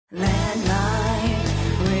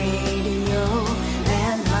Landline radio,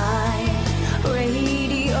 landline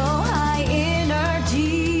radio, high energy,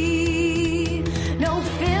 no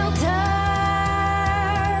filter.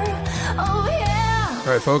 Oh yeah.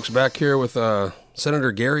 All right, folks, back here with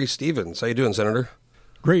Senator Gary Stevens. How you doing, Senator?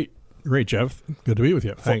 Great, Jeff. Good to be with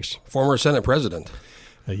you. Thanks. Former Senate President.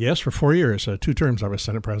 Yes, for 4 years, 2 terms I was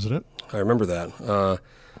Senate President. I remember that.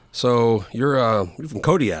 So you're from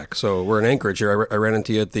Kodiak, so we're in Anchorage here. I ran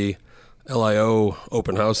into you at the LIO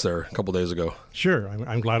open house there a couple days ago. Sure,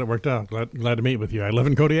 I'm glad it worked out. Glad to meet with you. I live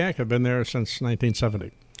in Kodiak. I've been there since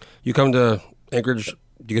 1970. You come to Anchorage, do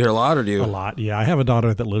you get here a lot, or do you? A lot, yeah. I have a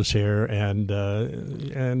daughter that lives here, and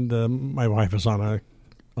my wife is on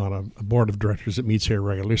a board of directors that meets here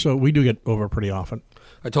regularly, so we do get over pretty often.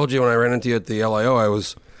 I told you when I ran into you at the LIO, I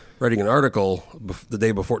was writing an article the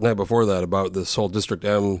night before that about this whole District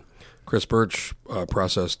M Chris Birch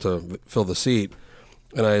process to fill the seat,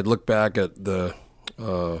 and I had looked back at the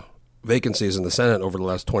vacancies in the Senate over the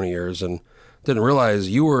last 20 years and didn't realize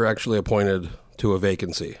you were actually appointed to a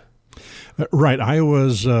vacancy. Right. I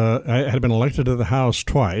had been elected to the House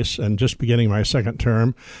twice, and just beginning my second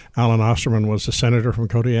term, Alan Osterman was the senator from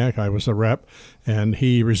Kodiak. I was the rep, and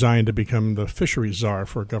he resigned to become the fisheries czar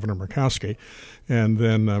for Governor Murkowski. And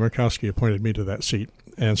then Murkowski appointed me to that seat.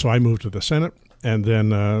 And so I moved to the Senate, and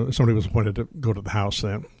then somebody was appointed to go to the House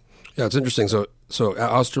then. Yeah, it's interesting. So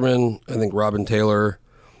Osterman, I think Robin Taylor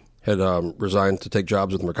had resigned to take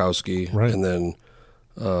jobs with Murkowski. Right. And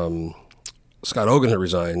then Scott Ogan had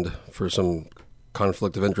resigned for some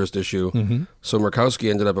conflict of interest issue. Mm-hmm. So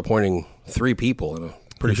Murkowski ended up appointing 3 people in a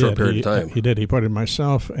pretty short period of time. He did. He appointed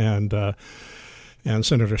myself and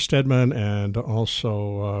Senator Stedman and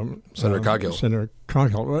also Senator Coghill. Senator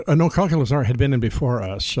Coghill. No, Coghill had been in before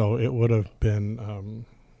us, so it would have been.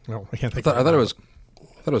 Well, I can't think. I thought it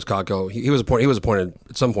was Coghill. He was appointed. He was appointed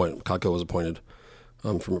at some point. Coghill was appointed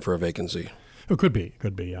for a vacancy. It could be.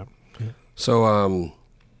 Yeah. So.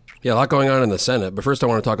 Yeah, a lot going on in the Senate. But first I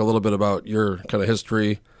want to talk a little bit about your kind of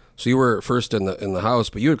history. So you were first in the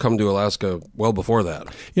House, but you had come to Alaska well before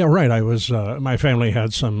that. Yeah, right. I was. My family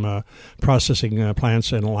had some processing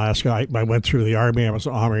plants in Alaska. I went through the Army. I was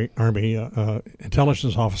an Army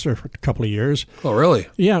intelligence officer for a couple of years. Oh, really?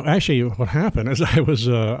 Yeah. Actually, what happened is I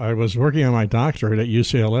was working on my doctorate at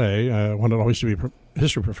UCLA. I wanted always to be a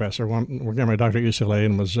history professor. Working on my doctorate at UCLA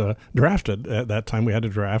and was drafted. At that time, we had to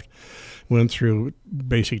draft. Went through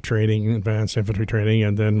basic training, advanced infantry training,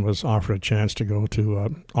 and then was offered a chance to go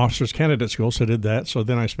to officers candidate school, so did that. So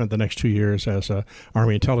then I spent the next 2 years as an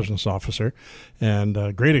Army intelligence officer,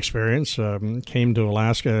 and great experience. Came to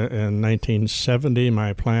Alaska in 1970.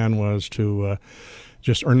 My plan was to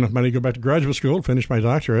just earn enough money to go back to graduate school, finish my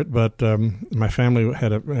doctorate, but my family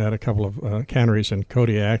had a couple of canneries in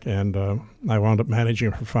Kodiak, and I wound up managing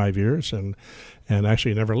it for 5 years, and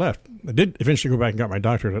actually never left. I did eventually go back and got my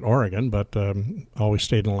doctorate at Oregon, but always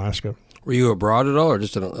stayed in Alaska. Were you abroad at all, or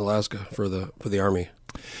just in Alaska for the Army?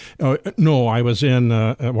 No, I was in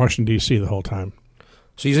Washington, D.C. the whole time.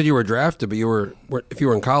 So you said you were drafted, but if you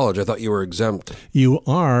were in college, I thought you were exempt. You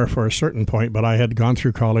are for a certain point, but I had gone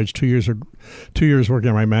through college 2 years working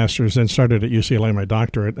on my master's, then started at UCLA my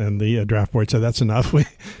doctorate, and the draft board said, that's enough.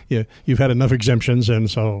 You've had enough exemptions,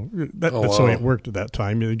 and so that's the way it worked at that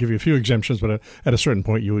time. They give you a few exemptions, but at a certain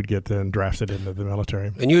point you would get then drafted into the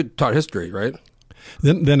military. And you taught history, right?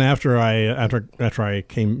 Then after I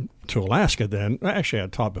came to Alaska, then actually I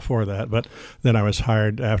had taught before that, but then I was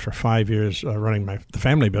hired after 5 years running the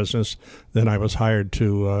family business. Then I was hired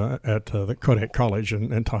at the Kodiak College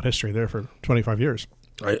and taught history there for 25 years.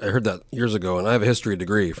 I heard that years ago, and I have a history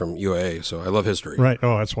degree from UAA, so I love history. Right.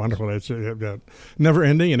 Oh, that's wonderful. It's never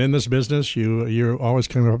ending, and in this business, you're always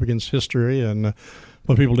coming up against history and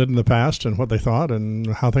what people did in the past and what they thought and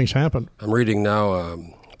how things happened. I'm reading now.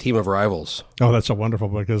 Team of Rivals. Oh, that's a wonderful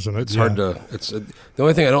book, isn't it? It's hard to. The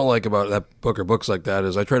only thing I don't like about that book or books like that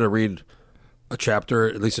is I try to read at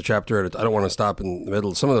least a chapter. I don't want to stop in the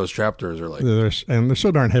middle. Some of those chapters are like they're so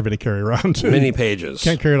darn heavy to carry around. Too. Many pages.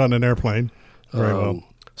 Can't carry it on an airplane. Very well.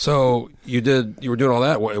 So you were doing all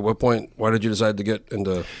that. At what point? Why did you decide to get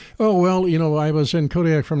into? Oh well, I was in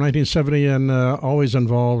Kodiak from 1970 and always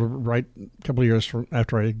involved. Right, a couple of years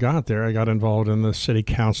after I got there, I got involved in the city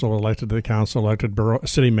council, elected to the council, elected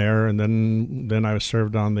city mayor, and then I was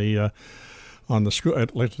served on the school,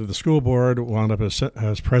 elected to the school board, wound up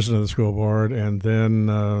as president of the school board, and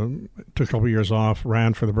then took a couple of years off,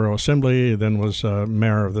 ran for the borough assembly, then was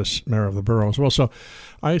mayor of the borough as well. So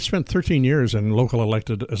I spent 13 years as a local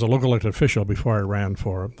elected official before I ran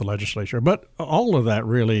for the legislature. But all of that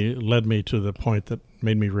really led me to the point that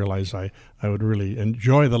made me realize I would really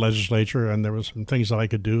enjoy the legislature, and there were some things that I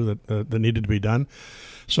could do that needed to be done.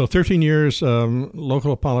 So 13 years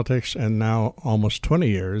local politics, and now almost 20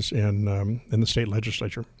 years in the state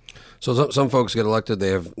legislature. So some folks get elected, they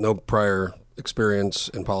have no prior experience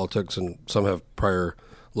in politics, and some have prior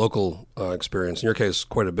local experience. In your case,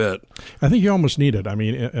 quite a bit. I think you almost need it. I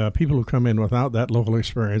mean, people who come in without that local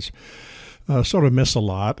experience sort of miss a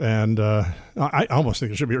lot, and I almost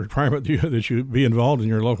think it should be a requirement that you be involved in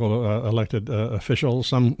your local elected official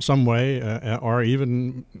some way, or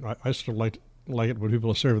even I sort of like it when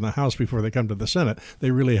people serve in the House before they come to the Senate.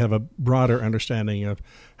 They really have a broader understanding of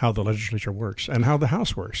how the legislature works and how the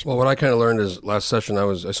House works. Well, what I kind of learned is last session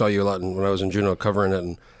I saw you a lot when I was in Juneau covering it,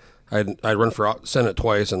 and I'd run for Senate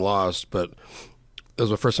twice and lost, but it was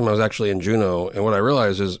the first time I was actually in Juneau. And what I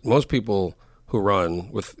realized is most people who run,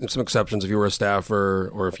 with some exceptions, if you were a staffer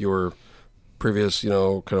or if you were previous,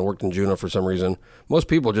 kind of worked in Juneau for some reason, most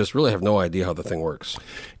people just really have no idea how the thing works.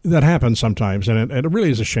 That happens sometimes, and it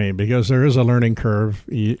really is a shame because there is a learning curve.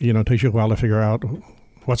 It takes you a while to figure out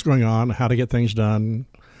what's going on, how to get things done,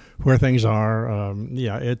 where things are.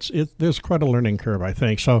 There's quite a learning curve, I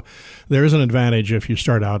think. So there is an advantage if you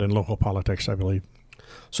start out in local politics, I believe.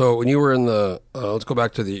 So when you were in the, let's go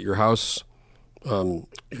back to your House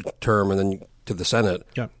term and then to the Senate.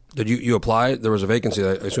 Yeah. Did you apply? There was a vacancy.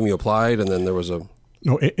 I assume you applied, and then there was a...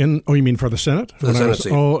 No, you mean for the Senate? For the Senate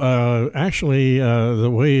seat. Actually, the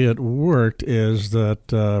way it worked is that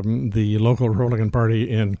the local Republican Party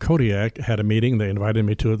in Kodiak had a meeting. They invited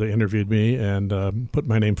me to it. They interviewed me and put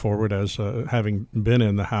my name forward as having been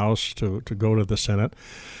in the House to go to the Senate.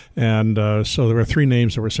 And so there were 3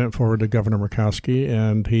 names that were sent forward to Governor Murkowski,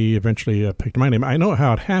 and he eventually picked my name. I know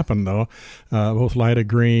how it happened, though. Both Lyda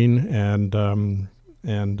Green and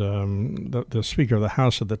the Speaker of the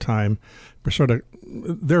House at the time were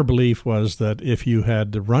their belief was that if you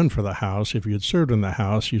had to run for the House, if you had served in the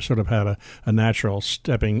House, you sort of had a natural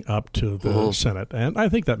stepping up to the Senate, and I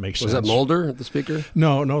think that makes sense. Was that Mulder, the Speaker?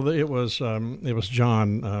 No, it was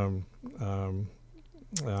John.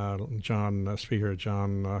 Speaker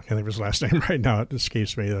John. I can't think of his last name right now. It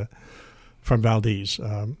escapes me. From Valdez.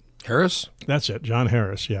 Harris? That's it, John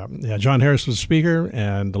Harris. Yeah. John Harris was Speaker,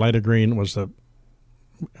 and Lyda Green was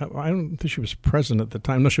I don't think she was president at the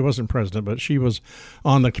time. No, she wasn't president, but she was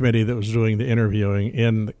on the committee that was doing the interviewing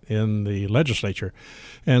in the legislature.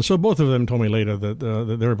 And so both of them told me later that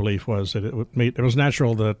their belief was that it was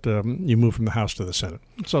natural that you move from the House to the Senate.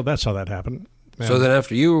 So that's how that happened. So then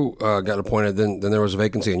after you got appointed, then there was a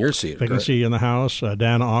vacancy in your seat. Vacancy in the House.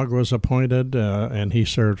 Dan Ogg was appointed, and he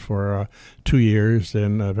served for 2 years.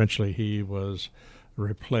 Then eventually he was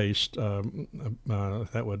replaced.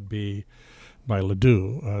 That would be by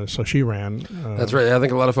Ledoux. So she ran. That's right. I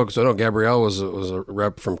think a lot of folks don't know Gabrielle was a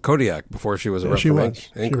rep from Kodiak before she was a rep from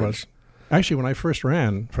Anchorage. She was. Actually, when I first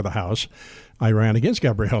ran for the House, I ran against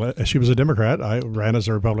Gabrielle. She was a Democrat. I ran as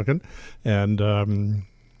a Republican, and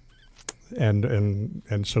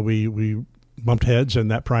so we bumped heads in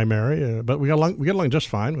that primary, but we got along just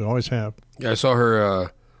fine. We always have. Yeah, I saw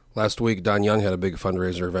her last week. Don Young had a big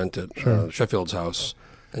fundraiser event at Sheffield's house,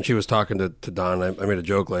 and she was talking to Don. I made a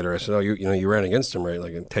joke later. I said, "Oh, you ran against him, right?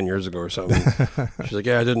 Like 10 years ago or something." She's like,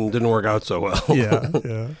 "Yeah, it didn't work out so well."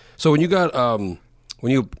 Yeah. So when you got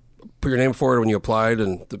when you put your name forward, when you applied,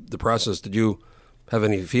 and the process, did you have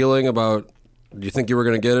any feeling about? Do you think you were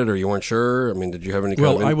going to get it, or you weren't sure? I mean, did you have any?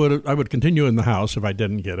 Well, I would continue in the House if I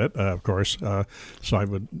didn't get it, of course. So I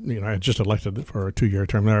would, I had just elected for a 2-year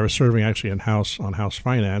term. There, I was serving actually on House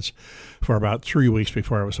Finance for about 3 weeks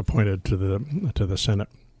before I was appointed to the Senate.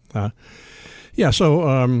 So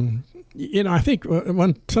I think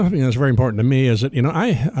something that's very important to me is that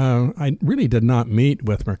I really did not meet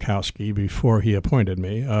with Murkowski before he appointed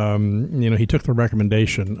me. He took the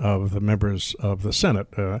recommendation of the members of the Senate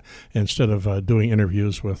instead of doing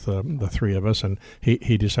interviews with the 3 of us, and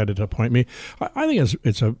he decided to appoint me. I think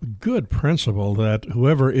it's a good principle that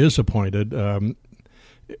whoever is appointed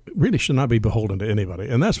really should not be beholden to anybody.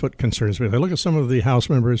 And that's what concerns me. If I look at some of the House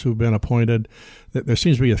members who've been appointed, there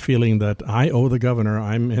seems to be a feeling that I owe the governor,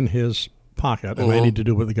 I'm in his pocket, and I need to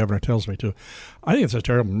do what the governor tells me to. I think it's a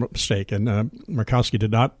terrible mistake, and Murkowski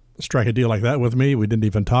did not strike a deal like that with me. We didn't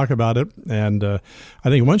even talk about it. And I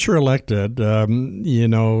think once you're elected,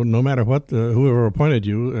 no matter what, whoever appointed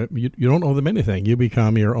you, you don't owe them anything. You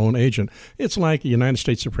become your own agent. It's like the United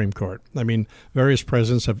States Supreme Court. I mean, various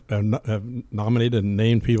presidents have nominated and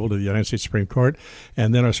named people to the United States Supreme Court,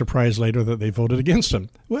 and then are surprised later that they voted against them.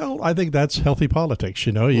 Well, I think that's healthy politics.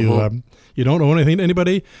 You don't owe anything to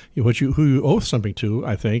anybody. Who you owe something to,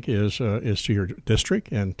 I think, is to your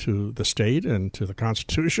district and to the state and to the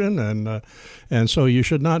Constitution Republican, and so you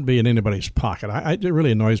should not be in anybody's pocket. It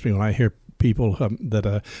really annoys me when I hear people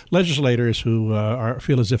legislators who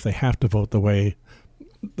feel as if they have to vote the way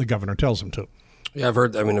the governor tells them to. Yeah, I've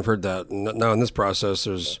heard that. Now in this process,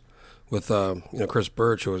 there's with Chris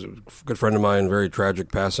Birch, who was a good friend of mine, very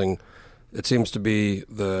tragic passing. It seems to be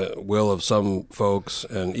the will of some folks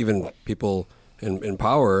and even people in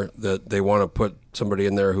power that they want to put somebody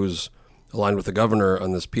in there who's aligned with the governor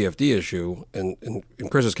on this PFD issue. And in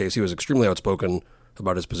Chris's case, he was extremely outspoken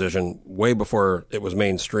about his position way before it was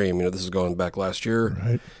mainstream. This is going back last year.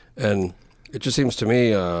 Right. And it just seems to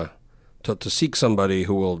me to seek somebody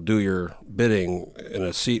who will do your bidding in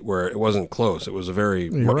a seat where it wasn't close. It was he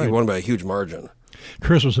won by a huge margin.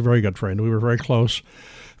 Chris was a very good friend. We were very close.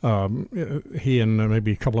 He and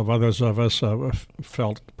maybe a couple of others of us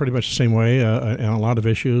felt pretty much the same way on a lot of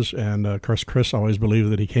issues. And, of course, Chris always believed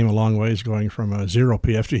that he came a long ways going from a zero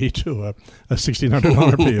PFD to a $1,600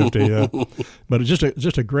 PFD. But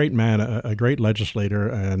just a great man, a great legislator,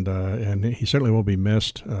 and he certainly will be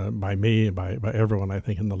missed by me, by everyone, I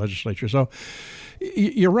think, in the legislature. So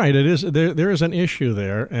you're right. It is there is an issue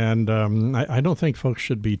there, and I don't think folks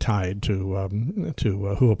should be tied to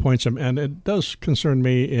who appoints him. And it does concern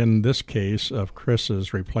me in this case of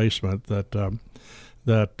Chris's replacement that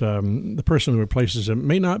the person who replaces him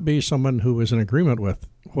may not be someone who is in agreement with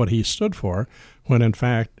what he stood for, when in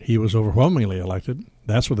fact he was overwhelmingly elected.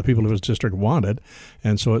 That's what the people of his district wanted.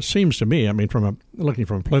 And so it seems to me, looking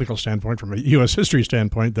from a political standpoint, from a U.S. history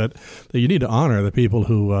standpoint, that you need to honor the people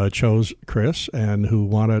who chose Chris and who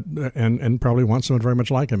wanted and probably want someone very much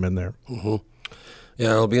like him in there. Mm-hmm.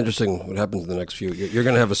 Yeah, it'll be interesting what happens in the next few. You're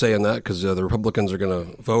going to have a say in that because the Republicans are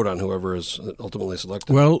going to vote on whoever is ultimately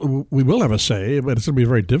selected. Well, we will have a say, but it's going to be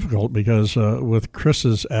very difficult because with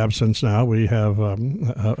Chris's absence now, we have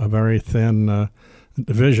a very thin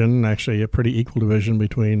division, actually a pretty equal division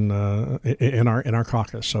between in our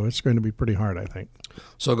caucus. So it's going to be pretty hard, I think.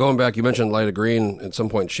 So going back, you mentioned Lyda Green. At some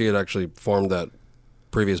point, she had actually formed that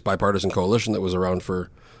previous bipartisan coalition that was around for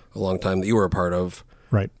a long time that you were a part of.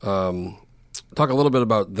 Right. Talk a little bit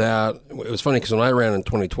about that. It was funny because when I ran in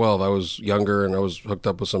 2012, I was younger and I was hooked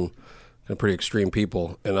up with some kind of pretty extreme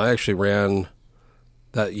people. And I actually ran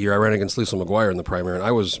that year. I ran against Lisa McGuire in the primary, and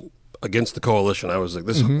I was against the coalition. I was like,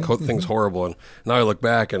 this thing's horrible. And now I look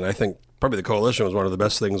back and I think probably the coalition was one of the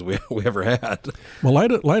best things we ever had. Well,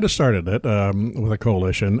 Lyda started it with a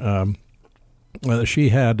coalition. She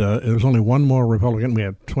had, there was only one more Republican. We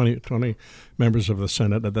had 20 members of the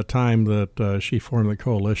Senate. At the time that she formed the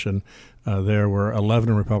coalition, there were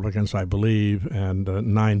 11 Republicans, I believe, and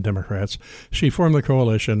 9 Democrats. She formed the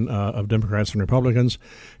coalition of Democrats and Republicans,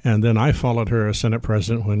 and then I followed her as Senate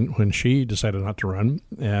president when she decided not to run.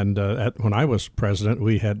 And when I was president,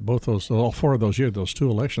 we had all 4 of those years, those 2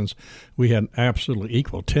 elections, we had absolutely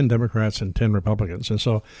equal, 10 Democrats and 10 Republicans. And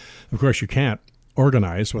so, of course, you can't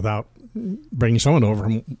organize without bringing someone over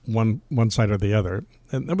from one side or the other.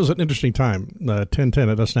 And that was an interesting time.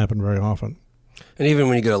 10-10, it doesn't happen very often. And even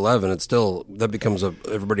when you get 11, it's still, that becomes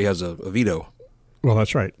everybody has a veto. Well,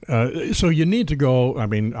 that's right. So you need to go, I've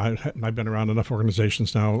been around enough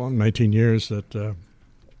organizations now, 19 years, that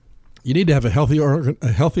you need to have a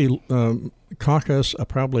healthy caucus,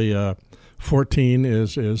 probably 14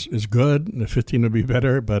 is good, 15 would be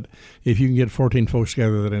better, but if you can get 14 folks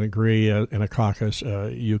together that agree in a caucus,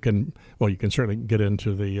 you can certainly get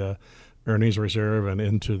into the earnings reserve and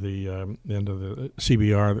into the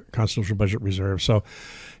CBR, the Constitutional Budget Reserve. So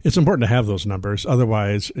it's important to have those numbers.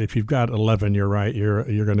 Otherwise, if you've got 11, you're right,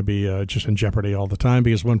 you're going to be just in jeopardy all the time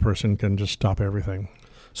because one person can just stop everything.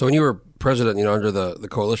 So when you were president, under the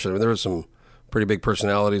coalition, there was some pretty big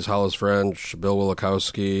personalities: Hollis French, Bill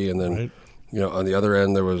Wielechowski, and then. Right. On the other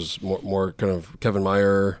end, there was more kind of Kevin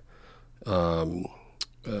Meyer, Lisa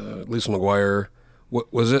McGuire.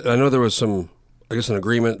 What was it? I know there was an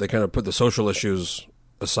agreement. They kind of put the social issues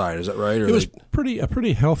aside. Is that right? Or it was a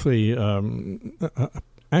pretty healthy,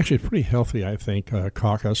 actually pretty healthy, I think,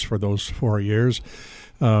 caucus for those 4 years.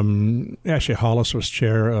 Actually, Hollis was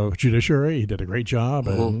chair of Judiciary. He did a great job,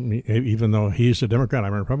 and even though he's a Democrat,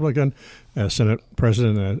 I'm a Republican. As Senate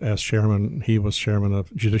President, as chairman, he was chairman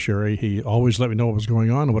of Judiciary. He always let me know what was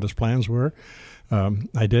going on and what his plans were.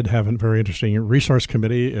 I did have a very interesting resource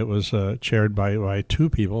committee. It was chaired by 2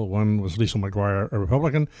 people. One was Lisa McGuire, a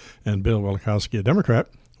Republican, and Bill Wielechowski, a Democrat.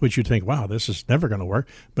 Which you'd think, wow, this is never going to work.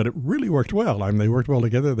 But it really worked well. They worked well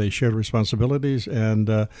together. They shared responsibilities, and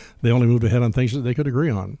they only moved ahead on things that they could agree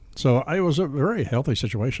on. So it was a very healthy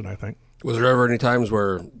situation, I think. Was there ever any times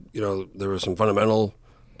where, there was some fundamental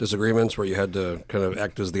disagreements where you had to kind of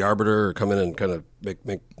act as the arbiter or come in and kind of make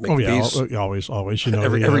Oh yeah, peace? Always. You know,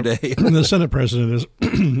 every day. The Senate president is,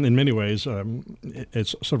 in many ways,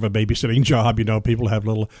 it's sort of a babysitting job. You know, people have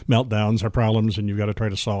little meltdowns or problems, and you've got to try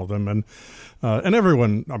to solve them. And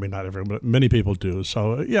everyone, I mean, not everyone, but many people do.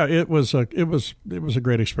 So yeah, it was a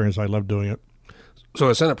great experience. I loved doing it. So,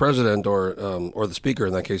 as Senate president or the speaker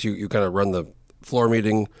in that case, you kind of run the floor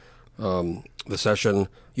meeting, the session.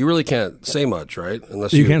 You really can't say much, right?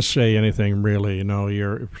 Unless you can't say anything really. You know,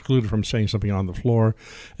 you're excluded from saying something on the floor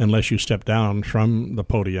unless you step down from the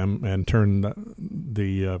podium and turn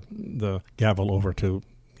the gavel over to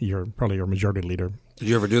probably your majority leader. Did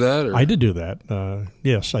you ever do that? Or? I did do that.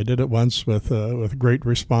 Yes, I did it once with great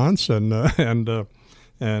response and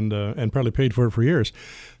probably paid for it for years.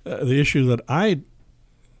 The issue that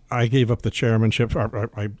I gave up the chairmanship.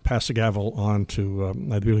 I passed the gavel on to,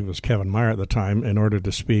 I believe it was Kevin Meyer at the time, in order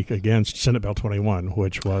to speak against Senate Bill 21,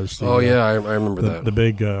 which was I remember that. The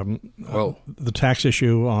big the tax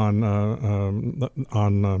issue on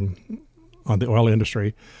the oil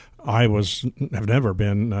industry. I have never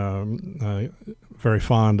been very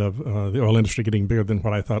fond of the oil industry getting bigger than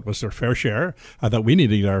what I thought was their fair share. I thought we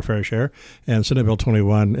needed to get our fair share. And Senate Bill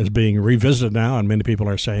 21 is being revisited now, and many people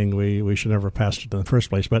are saying we should never have passed it in the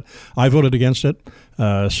first place. But I voted against it.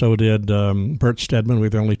 So did Bert Stedman. We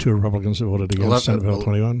were the only two Republicans that voted against Senate Bill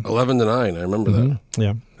 21. 11-9. I remember that.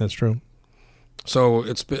 Yeah, that's true. So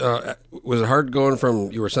was it hard going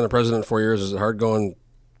from, you were Senate president 4 years, is it hard going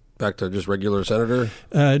back to just regular senator?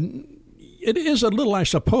 It is a little, I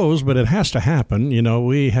suppose, but it has to happen. You know,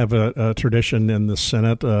 we have a tradition in the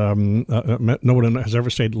Senate. No one has ever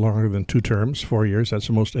stayed longer than 2 terms, 4 years. That's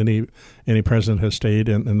the most any president has stayed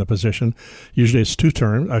in the position. Usually it's 2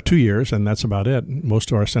 years, and that's about it.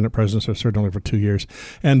 Most of our Senate presidents have served only for 2 years.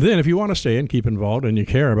 And then if you want to stay and keep involved and you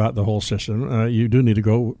care about the whole system, you do need to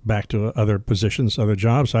go back to other positions, other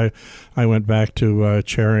jobs. I went back to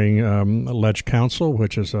chairing Ledge Council,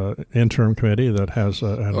 which is an interim committee that has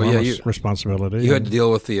enormous responsibility. You had to deal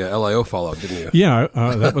with the LIO fallout, didn't you? Yeah,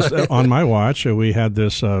 that was on my watch. We had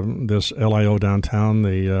this LIO downtown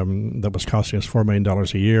that was costing us $4 million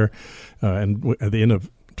a year, and at the end of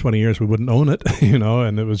 20 years we wouldn't own it, you know,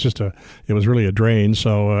 and it was really a drain.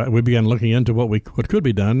 So we began looking into what could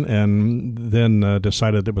be done, and then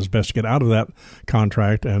decided it was best to get out of that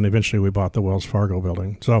contract, and eventually we bought the Wells Fargo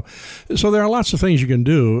building. So there are lots of things you can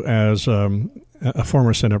do as a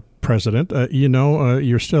former Senate president.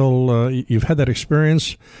 You're still you've had that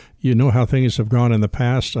experience. You know how things have gone in the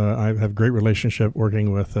past. I have a great relationship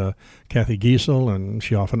working with Kathy Giesel, and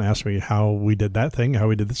she often asks me how we did that thing, how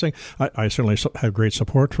we did this thing. I certainly have great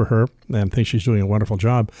support for her and think she's doing a wonderful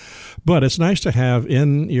job. But it's nice to have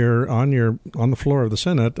on the floor of the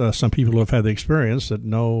Senate some people who have had the experience that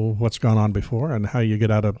know what's gone on before and how you get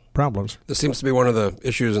out of problems. This seems to be one of the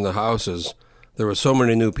issues in the House is there were so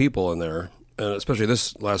many new people in there, and especially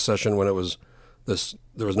this last session when there was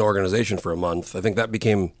no organization for a month. I think that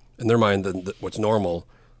became, in their mind, what's normal,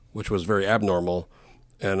 which was very abnormal.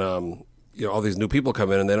 And all these new people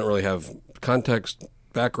come in and they don't really have context,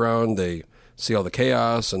 background. They see all the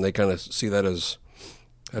chaos and they kind of see that as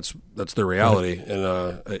that's their reality. Right. And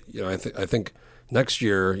I think next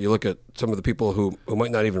year you look at some of the people who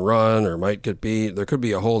might not even run or might get beat. There could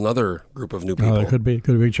be a whole other group of new people. There could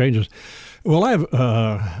be changes. Well, I have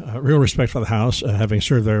real respect for the House, having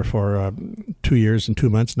served there for 2 years and 2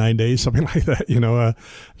 months, 9 days, something like that.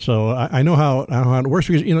 So I know how it works,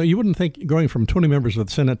 because you wouldn't think going from 20 members of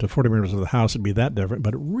the Senate to 40 members of the House would be that different,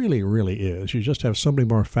 but it really, really is. You just have so many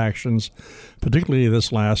more factions, particularly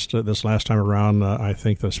this last time around. I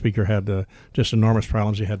think the Speaker had just enormous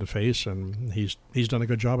problems he had to face, and he's done a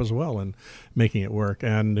good job as well in making it work,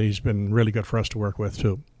 and he's been really good for us to work with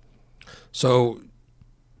too. So,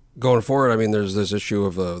 going forward, I mean, there's this issue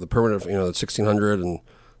of the permanent, the 1,600, and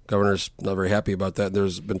governor's not very happy about that.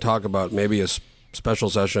 There's been talk about maybe a special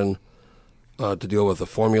session to deal with the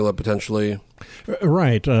formula potentially.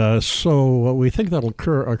 Right. So we think that'll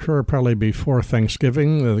occur probably before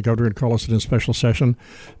Thanksgiving. The governor would call us in a special session.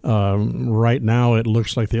 Right now, it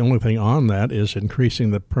looks like the only thing on that is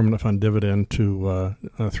increasing the permanent fund dividend to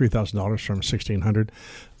 $3,000 from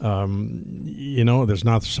 $1,600. There's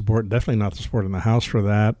not the support, definitely not the support in the House for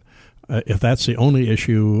that. If that's the only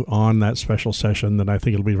issue on that special session, then I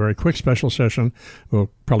think it'll be a very quick special session. We'll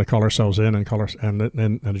probably call ourselves in and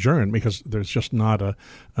adjourn, because there's just not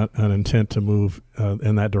an intent to move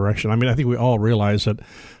in that direction. I mean, I think we all realize that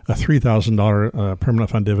a $3,000 permanent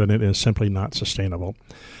fund dividend is simply not sustainable.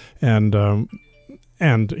 And I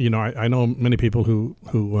know many people who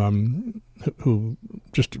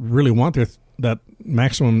just really want that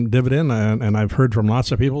maximum dividend, and I've heard from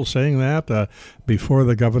lots of people saying that before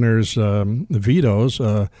the governor's vetoes.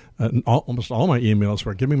 Almost all my emails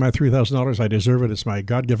were, "Give me my $3,000. I deserve it. It's my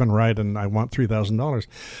God-given right, and I want $3,000."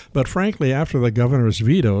 But frankly, after the governor's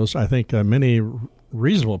vetoes, I think many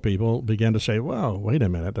reasonable people began to say, "Well, wait a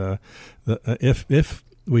minute. If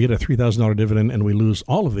we get a $3,000 dividend and we lose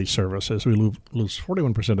all of these services, we lose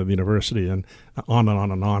 41% of the university, and on and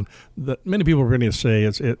on and on." That many people are going to say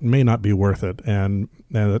it may not be worth it, and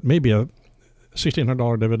that maybe a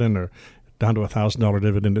 $1,600 dividend or down to a $1,000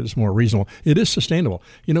 dividend is more reasonable. It is sustainable.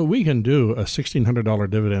 We can do a $1,600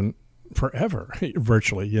 dividend forever,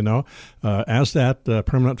 virtually. As that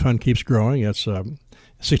permanent fund keeps growing, it's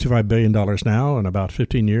 $65 billion now. In about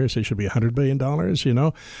 15 years, it should be $100 billion,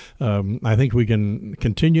 I think we can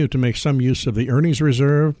continue to make some use of the earnings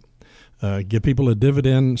reserve, give people a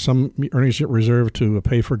dividend, some earnings reserve to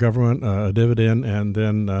pay for government, a dividend, and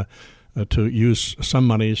then to use some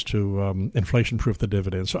monies to inflation-proof the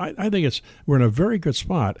dividend. So I think we're in a very good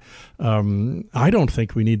spot. I don't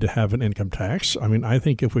think we need to have an income tax. I mean, I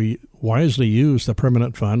think if we wisely use the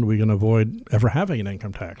permanent fund, we can avoid ever having an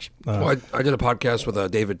income tax. Well, I did a podcast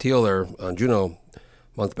with David Thiel there on Juno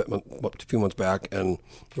a few months back, and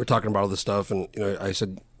we were talking about all this stuff. And I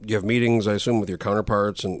said, "You have meetings, I assume, with your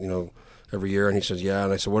counterparts, and every year." And he says, "Yeah."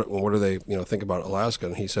 And I said, "What do they think about Alaska?"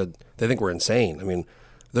 And he said, "They think we're insane. I mean,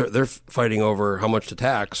 they're fighting over how much to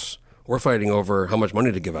tax. We're fighting over how much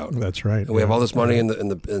money to give out." That's right. And we have all this money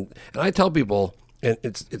and I tell people, and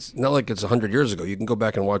it's not like it's 100 years ago. You can go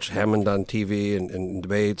back and watch Hammond on TV and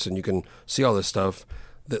debates, and you can see all this stuff.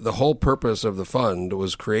 The whole purpose of the fund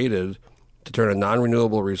was created to turn a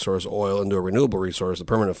non-renewable resource, oil, into a renewable resource, the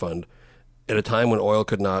permanent fund, at a time when oil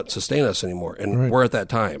could not sustain us anymore. And we're at that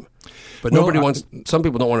time. But some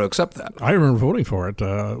people don't want to accept that. I remember voting for it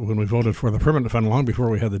when we voted for the permanent fund long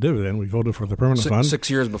before we had the dividend. We voted for the permanent fund. 6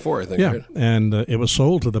 years before, I think. Yeah, right? And it was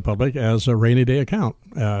sold to the public as a rainy day account,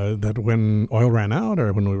 that when oil ran out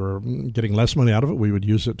or when we were getting less money out of it, we would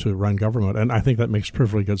use it to run government. And I think that makes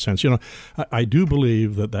perfectly good sense. I do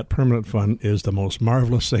believe that permanent fund is the most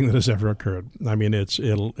marvelous thing that has ever occurred. I mean,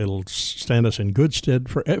 it'll stand us in good stead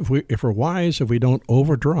if we're wise. If we don't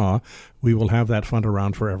overdraw, we will have that fund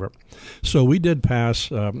around forever. So we did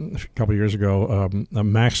pass a couple of years ago a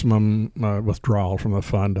maximum withdrawal from the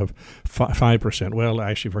fund of 5%. Well,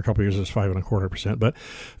 actually, for a couple of years, it's 5.25%. But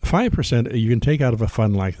 5% you can take out of a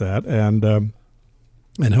fund like that and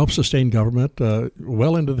help sustain government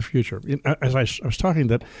well into the future. As I was talking,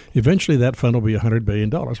 that eventually that fund will be $100 billion.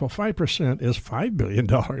 Well, 5% is $5 billion.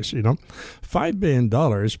 $5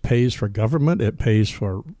 billion pays for government. It pays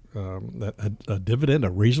for a dividend, a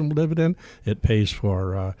reasonable dividend. It pays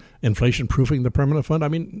for inflation-proofing the permanent fund. I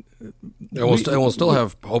mean, we'll still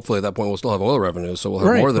have, hopefully at that point, we'll still have oil revenue. So we'll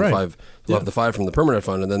have more than five. We'll have the 5 from the permanent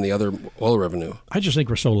fund and then the other oil revenue. I just think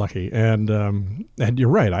we're so lucky. And you're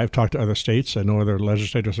right. I've talked to other states. I know other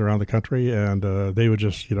legislators around the country, and they would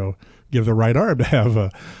just, give the right arm to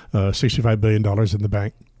have $65 billion in the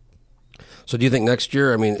bank. So do you think next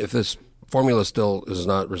year, I mean, if this formula still is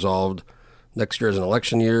not resolved, next year is an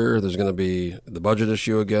election year, there's going to be the budget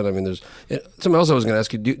issue again? I mean, there's something else I was going to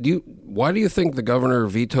ask you. Why do you think the governor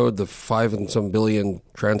vetoed the $5 and some billion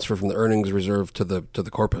transfer from the earnings reserve to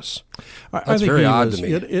the corpus? That's very odd to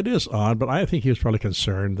me. It is odd, but I think he was probably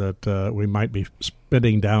concerned that we might be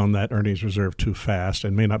spending down that earnings reserve too fast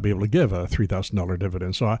and may not be able to give a $3,000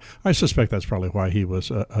 dividend. So I suspect that's probably why he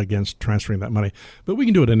was against transferring that money. But we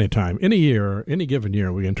can do it any time. Any year, any given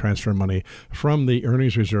year, we can transfer money from the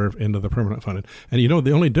earnings reserve into the permanent fund. And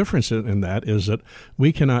the only difference in that is that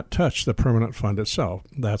we cannot touch the permanent fund itself.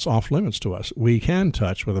 That's off limits to us. We can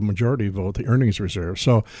touch, with a majority vote, the earnings reserve.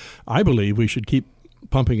 So I believe we should keep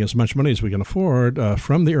pumping as much money as we can afford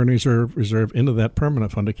from the earnings reserve into that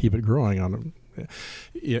permanent fund to keep it growing on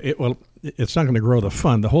it's not going to grow the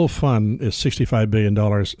fund. The whole fund is $65 billion.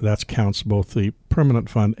 That counts both the permanent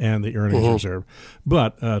fund and the earnings reserve.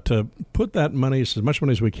 But to put that money, as much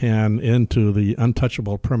money as we can, into the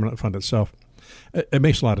untouchable permanent fund itself, it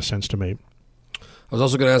makes a lot of sense to me. I was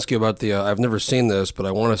also going to ask you about the, I've never seen this, but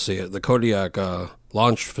I want to see it, the Kodiak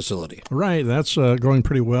launch facility. Right, that's going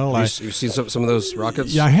pretty well. You've seen some of those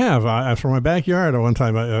rockets? Yeah, I have. From my backyard, one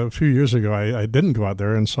time, a few years ago, I didn't go out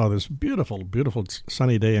there and saw this beautiful, beautiful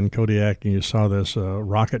sunny day in Kodiak, and you saw this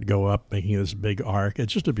rocket go up, making this big arc.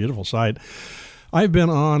 It's just a beautiful sight. I've been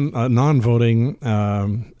on a non-voting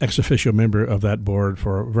ex officio member of that board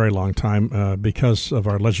for a very long time because of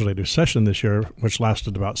our legislative session this year, which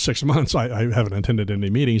lasted about 6 months. I haven't attended any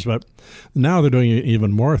meetings, but now they're doing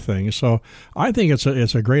even more things. So I think it's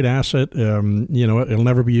a great asset. It'll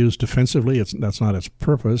never be used defensively. That's not its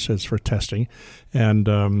purpose. It's for testing, and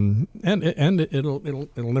it'll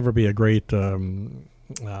never be a great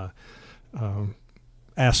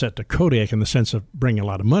asset to Kodiak in the sense of bringing a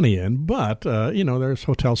lot of money in, but there's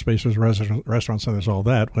hotel spaces, restaurants, and there's all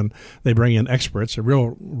that. When they bring in experts,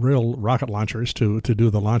 real rocket launchers to do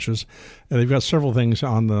the launches, and they've got several things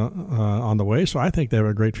on the way. So I think they have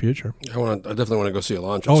a great future. I definitely want to go see a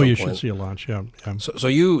launch. At some you point. should see a launch. Yeah. So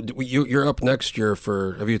you're up next year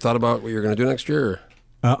for. Have you thought about what you're going to do next year?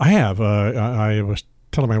 I have. I was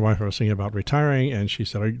telling my wife I was thinking about retiring, and she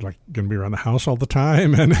said, "Are you going to be around the house all the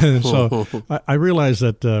time?" And so I realized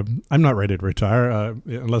that I'm not ready to retire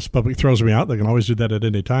unless the public throws me out. They can always do that at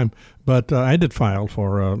any time. But I did file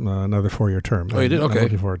for another 4-year term. Oh, you did? Okay. I'm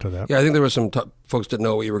looking forward to that. Yeah, I think there was some folks didn't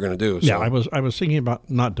know what you were going to do. So. Yeah, I was thinking about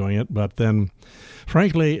not doing it, but then,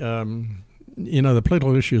 frankly, the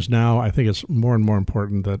political issues now, I think it's more and more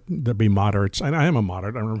important that there be moderates. And I am a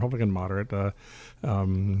moderate. I'm a Republican moderate.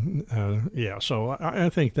 So I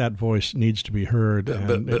think that voice needs to be heard,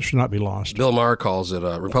 and it should not be lost. Bill Maher calls it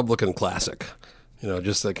a Republican classic.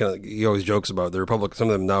 Just the kind of, he always jokes about the Republic. Some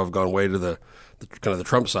of them now have gone way to the kind of the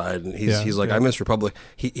Trump side, and he's like, I miss Republic.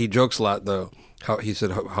 He jokes a lot though. How he said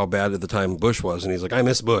how bad at the time Bush was, and he's like, I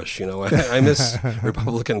miss Bush. I miss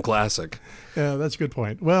Republican classic. Yeah, that's a good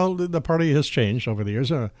point. Well, the party has changed over the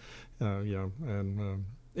years, I'm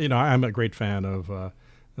a great fan of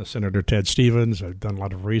Senator Ted Stevens. I've done a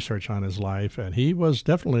lot of research on his life, and he was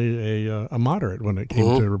definitely a moderate when it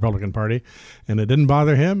came to the Republican Party, and it didn't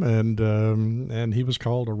bother him. And he was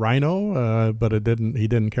called a rhino, but he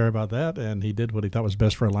didn't care about that, and he did what he thought was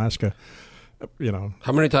best for Alaska.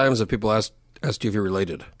 How many times have people asked you if you're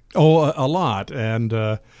related? Oh, a lot, and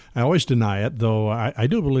I always deny it, though I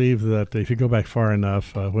do believe that if you go back far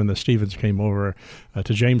enough, when the Stevens came over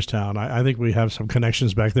to Jamestown, I think we have some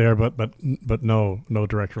connections back there, but no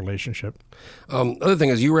direct relationship. Other thing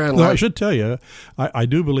is, you ran... I should tell you, I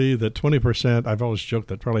do believe that 20%, I've always joked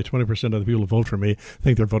that probably 20% of the people who vote for me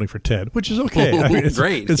think they're voting for Ted, which is okay. It's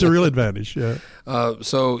great. It's a real advantage, yeah.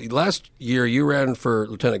 So last year, you ran for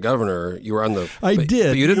lieutenant governor. You were on the... I did.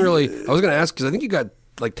 But you didn't really... I was going to ask, because I think you got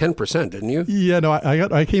like 10%, didn't you? Yeah, no,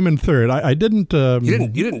 I came in third. I didn't. You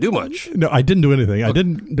didn't do much. No, I didn't do anything. Okay. I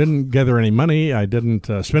didn't gather any money. I didn't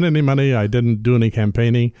spend any money. I didn't do any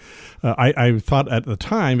campaigning. I thought at the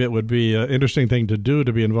time it would be an interesting thing to do,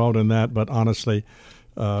 to be involved in that. But honestly,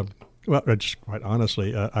 I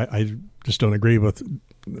just don't agree with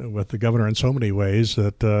the governor in so many ways,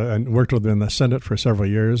 that and worked with him in the Senate for several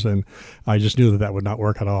years, and I just knew that would not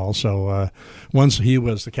work at all. So once he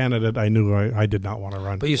was the candidate, I knew I did not want to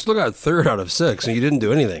run. But you still got third out of 6, and you didn't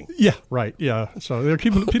do anything. Yeah, right. Yeah. So there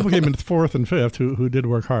people came in fourth and fifth who did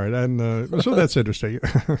work hard, and so that's interesting.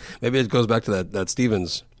 Maybe it goes back to that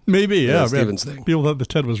Stevens. Maybe, yeah. Stevens thing. People thought the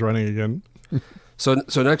Ted was running again. So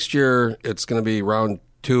next year it's going to be round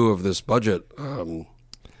 2 of this budget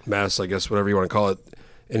mess, I guess, whatever you want to call it.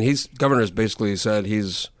 And governor's basically said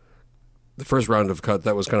he's the first round of cut.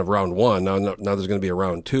 That was kind of round 1. Now there's going to be a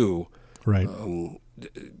round 2. Right. Do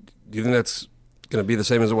you think that's going to be the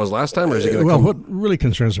same as it was last time, or is it going to come? Well, what really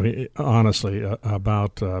concerns me, honestly,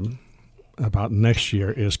 about next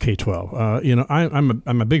year is K-12.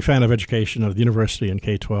 I'm a big fan of education, of the university and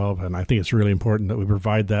K-12, and I think it's really important that we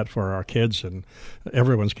provide that for our kids and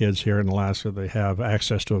everyone's kids here in Alaska. They have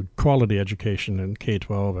access to a quality education in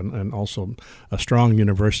K-12 and also a strong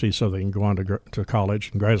university so they can go on to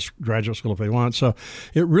college and graduate school if they want. So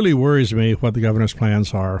it really worries me what the governor's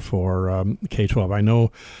plans are for K-12. I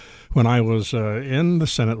know when I was in the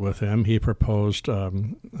Senate with him, he proposed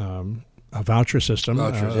a voucher system,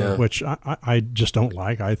 which I just don't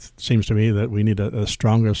like. It seems to me that we need a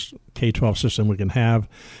strongest K-12 system we can have,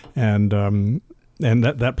 and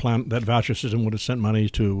that voucher system would have sent money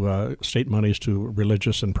to state monies to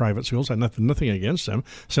religious and private schools. I had nothing against them.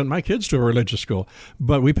 Sent my kids to a religious school,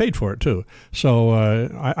 but we paid for it too. So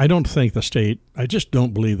I don't think I just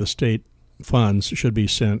don't believe the state funds should be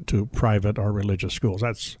sent to private or religious schools.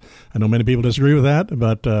 I know many people disagree with that,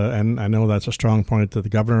 but and I know that's a strong point that the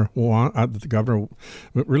governor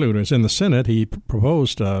really, when he was in the Senate, he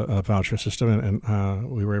proposed a voucher system, and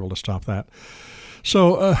we were able to stop that.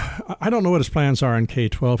 So I don't know what his plans are on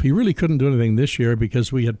K-12. He really couldn't do anything this year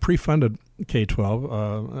because we had pre-funded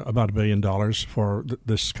K-12 about $1 billion for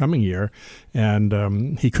this coming year,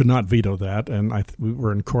 and he could not veto that. And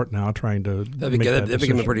we're in court now trying to make that became a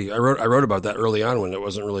decision. pretty. I wrote about that early on when it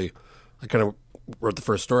wasn't really. I kind of wrote the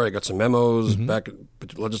first story. I got some memos back,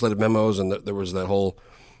 legislative memos, and there was that whole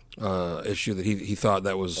issue that he thought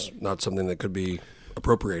that was not something that could be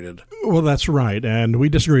appropriated. Well, that's right, and we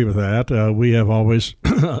disagree with that. We have always,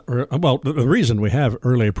 the reason we have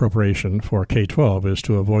early appropriation for K-12 is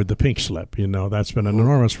to avoid the pink slip. That's been an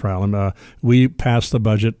enormous problem. We pass the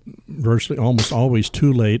budget virtually almost always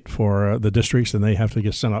too late for the districts, and they have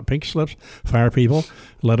to send out pink slips, fire people,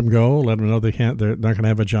 let them go, let them know they're not going to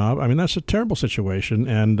have a job. I mean, that's a terrible situation,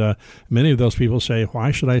 and many of those people say,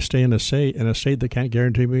 why should I stay in a state that can't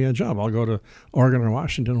guarantee me a job? I'll go to Oregon or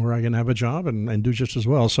Washington where I can have a job and do just as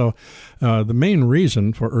well. So the main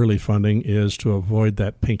reason for early funding is to avoid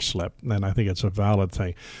that pink slip, and I think it's a valid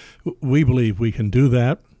thing. We believe we can do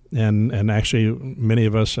that, and actually many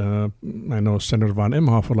of us, I know Senator von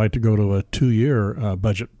Imhoff would like to go to a 2-year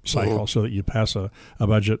budget cycle so that you pass a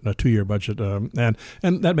 2-year budget,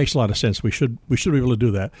 and that makes a lot of sense. We should be able to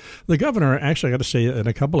do that. The governor, actually, I got to say, in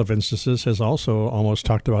a couple of instances, has also almost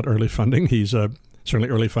talked about early funding. He's certainly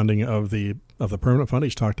early funding of the permanent fund.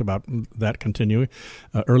 He's talked about that continuing.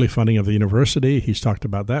 Early funding of the university. He's talked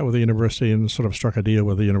about that with the university and sort of struck a deal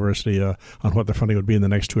with the university on what their funding would be in the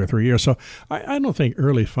next 2 or 3 years. So I don't think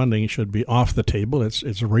early funding should be off the table.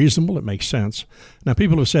 It's reasonable. It makes sense. Now,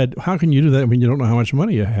 people have said, how can you do that when you don't know how much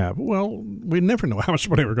money you have? Well, we never know how much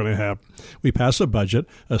money we're going to have. We pass a budget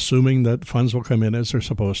assuming that funds will come in as they're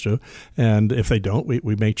supposed to. And if they don't,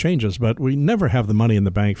 we make changes. But we never have the money in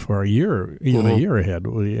the bank for a year, even a year ahead,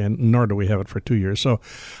 and nor do we have it for 2 years. So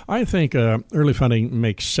I think early funding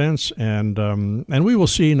makes sense, and we will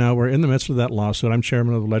see now. We're in the midst of that lawsuit. I'm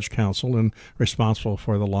chairman of the Ledge Council and responsible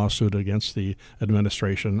for the lawsuit against the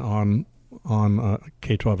administration on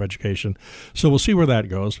K-12 education. So we'll see where that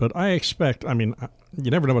goes. But I expect, you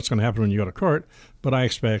never know what's going to happen when you go to court, but I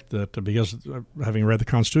expect that because having read the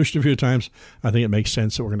Constitution a few times, I think it makes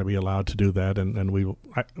sense that we're going to be allowed to do that, and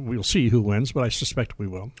we'll see who wins, but I suspect we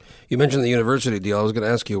will. You mentioned the university deal. I was going to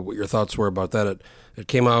ask you what your thoughts were about that. It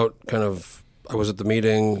came out kind of, I was at the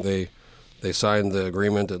meeting, they signed the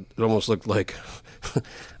agreement. It almost looked like, I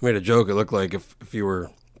made a joke, it looked like if you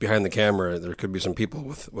were behind the camera, there could be some people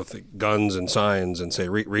with guns and signs and say,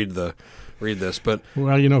 read this. But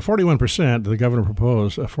 41%, the governor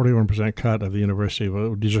proposed a 41% cut of the university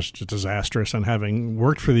would be just disastrous. And having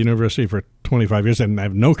worked for the university for 25 years, and I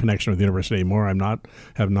have no connection with the university anymore.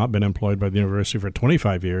 Have not been employed by the university for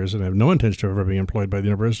 25 years, and I have no intention of ever being employed by the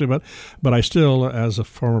university. But I still, as a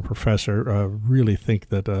former professor, really think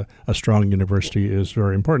that a strong university is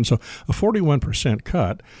very important. So a 41%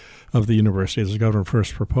 cut of the university, as the governor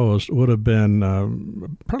first proposed, would have been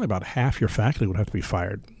probably about half your faculty would have to be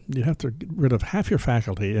fired. You'd have to get rid of half your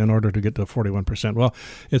faculty in order to get to 41%. Well,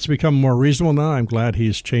 it's become more reasonable now. I'm glad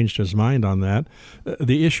he's changed his mind on that.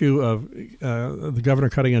 The issue of the governor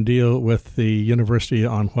cutting a deal with the university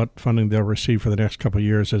on what funding they'll receive for the next couple of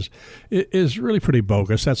years is really pretty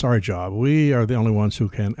bogus. That's our job. We are the only ones who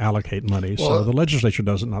can allocate money. So the legislature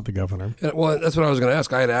does it, not the governor. Well, that's what I was going to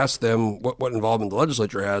ask. I had asked them what involvement the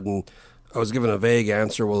legislature had, and I was given a vague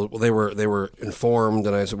answer. Well, they were informed,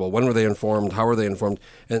 and I said, well, when were they informed? How were they informed?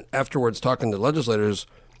 And afterwards, talking to legislators,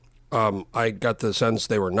 I got the sense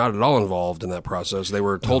they were not at all involved in that process. They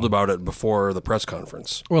were told about it before the press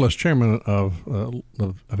conference. Well, as chairman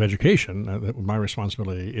of education, my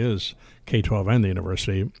responsibility is K-12 and the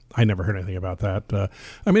university. I never heard anything about that.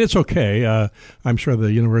 It's okay. I'm sure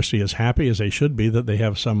the university is happy, as they should be, that they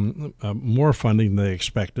have some more funding than they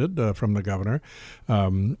expected from the governor.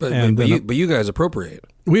 But you guys appropriate.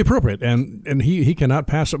 We appropriate, and he cannot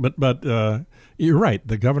pass it. But you're right.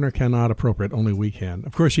 The governor cannot appropriate. Only we can.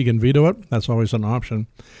 Of course, he can veto it. That's always an option.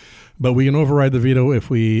 But we can override the veto if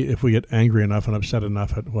we get angry enough and upset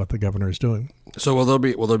enough at what the governor is doing. So will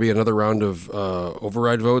there be another round of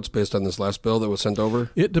override votes based on this last bill that was sent over?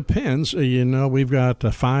 It depends. We've got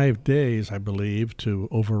 5 days, I believe, to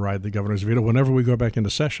override the governor's veto whenever we go back into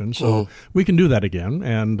session. So we can do that again,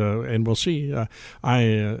 and we'll see.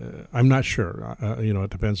 I'm not sure. It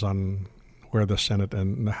depends on where the Senate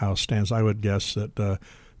and the House stands. I would guess that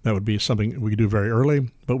that would be something we could do very early,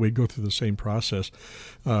 but we'd go through the same process.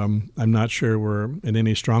 I'm not sure we're in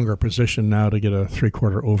any stronger position now to get a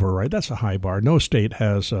 3/4 override. That's a high bar. No state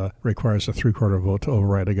requires a 3/4 vote to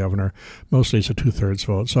override a governor. Mostly it's a 2/3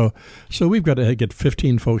 vote. So we've got to get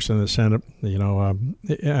 15 folks in the Senate.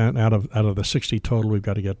 And out of the 60 total, we've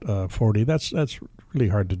got to get 40. That's really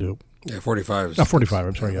hard to do. Yeah, 45. 45.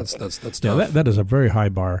 I'm sorry. That's tough. Yeah, that is a very high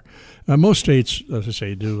bar. Most states, as I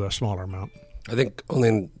say, do a smaller amount. I think only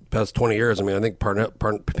in the past 20 years. I mean, I think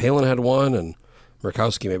Palin had one, and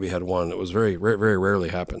Murkowski maybe had one. It was very rarely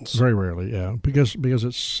happens. Very rarely, yeah, because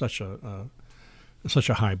it's such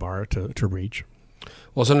a high bar to reach.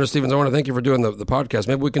 Well, Senator Stevens, I want to thank you for doing the podcast.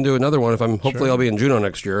 Maybe we can do another one. Hopefully I'll be in Juneau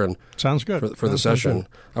next year, and sounds good for the session.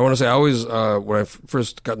 I want to say I always when I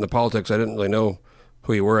first got into politics, I didn't really know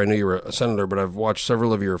who you were. I knew you were a senator, but I've watched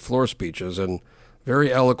several of your floor speeches, and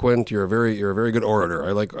very eloquent. You're a very good orator.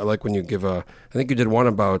 I like when you give I think you did one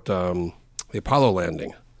about the Apollo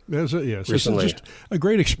landing. Yes, recently. It's just a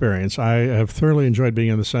great experience. I have thoroughly enjoyed being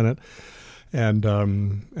in the Senate. And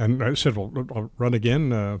I said, well, I'll run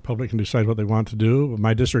again. Public can decide what they want to do.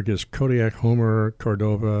 My district is Kodiak, Homer,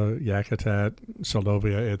 Cordova, Yakutat,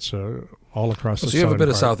 Seldovia. It's all across the So you have a bit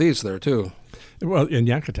of part. Southeast there, too. Well, in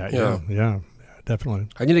Yakutat, yeah, definitely.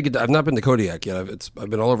 I need to get. I've not been to Kodiak yet. I've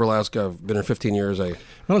been all over Alaska. I've been here 15 years. Well,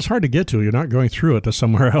 it's hard to get to. You're not going through it to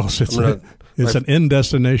somewhere else. It's an end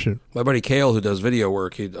destination. My buddy Cale, who does video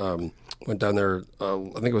work, he went down there. I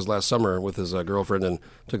think it was last summer with his girlfriend, and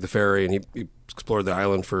took the ferry, and he explored the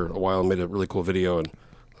island for a while and made a really cool video. And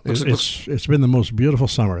it's been the most beautiful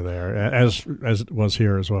summer there, as it was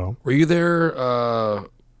here as well. Were you there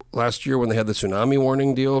last year when they had the tsunami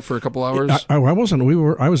warning deal for a couple hours? I wasn't.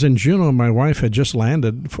 I was in Juneau. My wife had just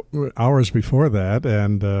landed hours before that,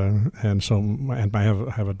 and I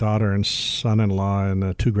have a daughter and son-in-law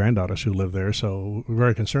and two granddaughters who live there. So we're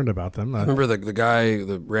very concerned about them. Remember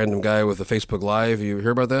the random guy with the Facebook Live? You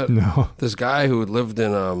hear about that? No. This guy who lived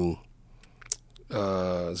in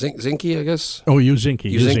Zinke, I guess. Oh,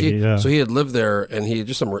 Uzinki, yeah. So he had lived there, and he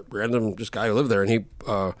just some random guy who lived there, and he.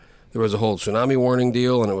 There was a whole tsunami warning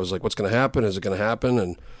deal, and it was like, what's going to happen? Is it going to happen?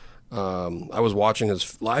 And I was watching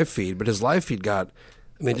his live feed, but his live feed got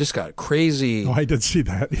crazy. Oh, I did see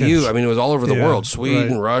that. View. Yes. I mean, it was all over the world.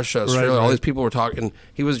 Sweden, right. Russia, Australia, Right. all these people were talking.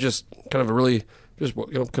 He was just kind of a really,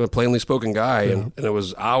 kind of plainly spoken guy, and it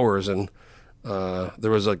was hours. And there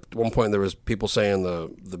was at one point there was people saying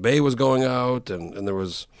the bay was going out, and there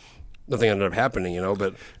was. Nothing ended up happening,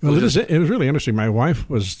 but it was really interesting. My wife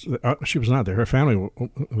she was not there. Her family,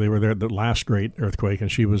 they were there at the last great earthquake,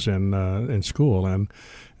 and she was in school, and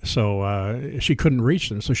so she couldn't reach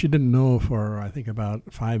them. So she didn't know for I think about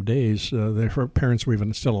 5 days her parents were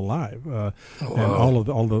even still alive. And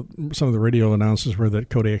some of the radio announcements were that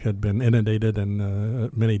Kodiak had been inundated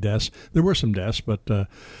and many deaths. There were some deaths, but.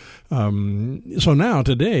 So now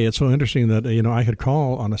today it's so interesting that I could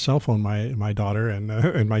call on a cell phone my daughter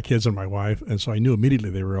and my kids and my wife, and so I knew immediately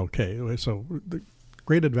they were okay. So the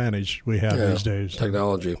great advantage we have these days.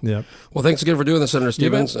 Technology. Yeah. Well, thanks again for doing this, Senator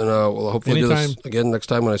Stevens, and we'll hopefully Anytime. do this again next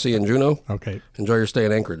time when I see you in Juneau. Okay. Enjoy your stay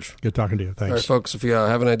in Anchorage. Good talking to you. Thanks. All right, folks. If you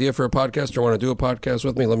have an idea for a podcast or want to do a podcast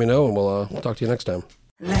with me, let me know, and we'll talk to you next time.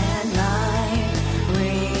 Landline.